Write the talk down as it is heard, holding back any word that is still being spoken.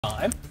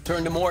time.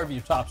 Turn to more of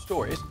your top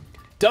stories.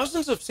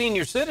 Dozens of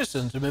senior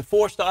citizens have been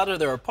forced out of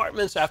their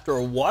apartments after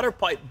a water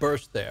pipe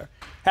burst there.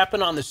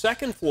 Happened on the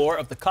second floor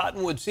of the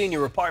Cottonwood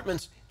Senior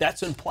Apartments.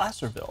 That's in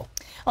Placerville.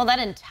 Well, that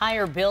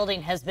entire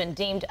building has been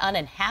deemed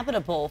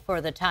uninhabitable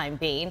for the time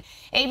being.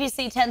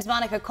 ABC 10's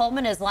Monica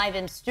Coleman is live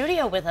in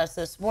studio with us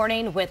this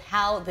morning with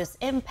how this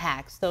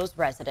impacts those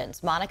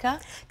residents. Monica?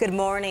 Good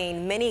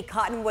morning. Many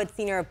Cottonwood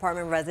Senior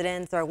Apartment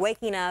residents are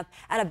waking up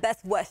at a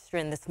Best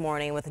Western this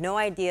morning with no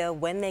idea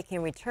when they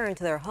can return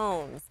to their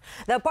homes.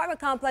 The apartment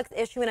complex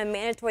issuing a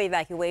mandatory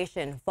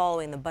evacuation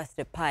following the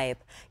busted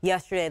pipe.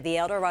 Yesterday, the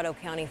El Dorado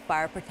County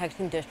Fire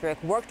Protection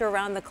District worked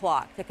around the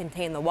clock to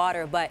contain the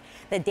water, but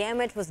the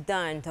damage was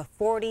done to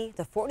 40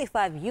 to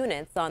 45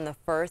 units on the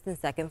first and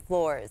second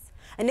floors.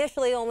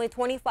 Initially, only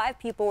 25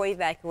 people were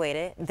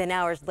evacuated. Then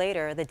hours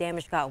later, the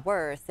damage got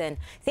worse and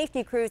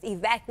safety crews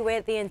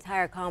evacuated the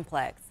entire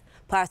complex.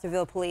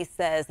 Placerville police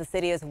says the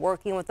city is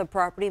working with the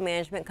property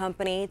management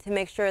company to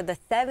make sure the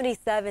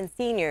 77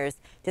 seniors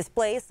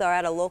displaced are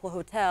at a local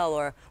hotel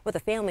or with a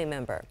family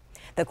member.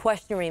 The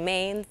question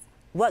remains,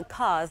 what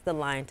caused the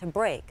line to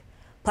break?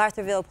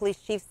 Placerville police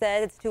chief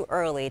said it's too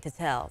early to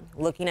tell.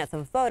 Looking at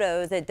some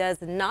photos, it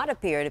does not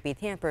appear to be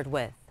tampered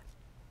with.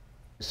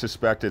 I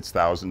suspect it's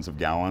thousands of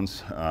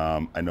gallons.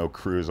 I know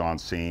crews on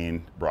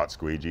scene brought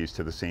squeegees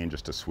to the scene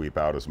just to sweep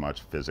out as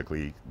much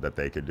physically that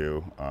they could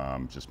do,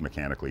 just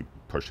mechanically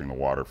pushing the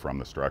water from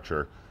the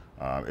structure.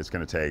 It's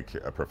going to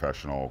take a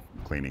professional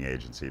cleaning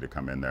agency to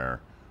come in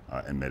there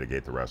and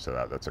mitigate the rest of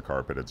that. That's a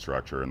carpeted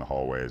structure in the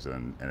hallways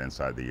and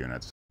inside the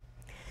units.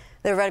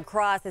 The Red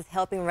Cross is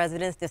helping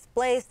residents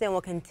displaced and will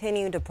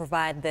continue to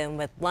provide them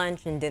with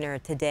lunch and dinner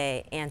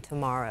today and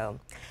tomorrow.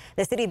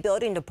 The city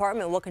building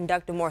department will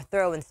conduct a more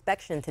thorough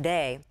inspection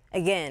today.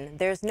 Again,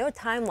 there's no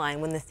timeline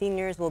when the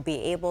seniors will be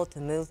able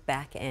to move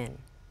back in.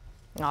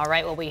 All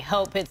right, well, we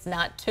hope it's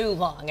not too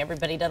long.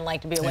 Everybody doesn't like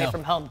to be away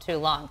from home too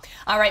long.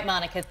 All right,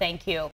 Monica, thank you.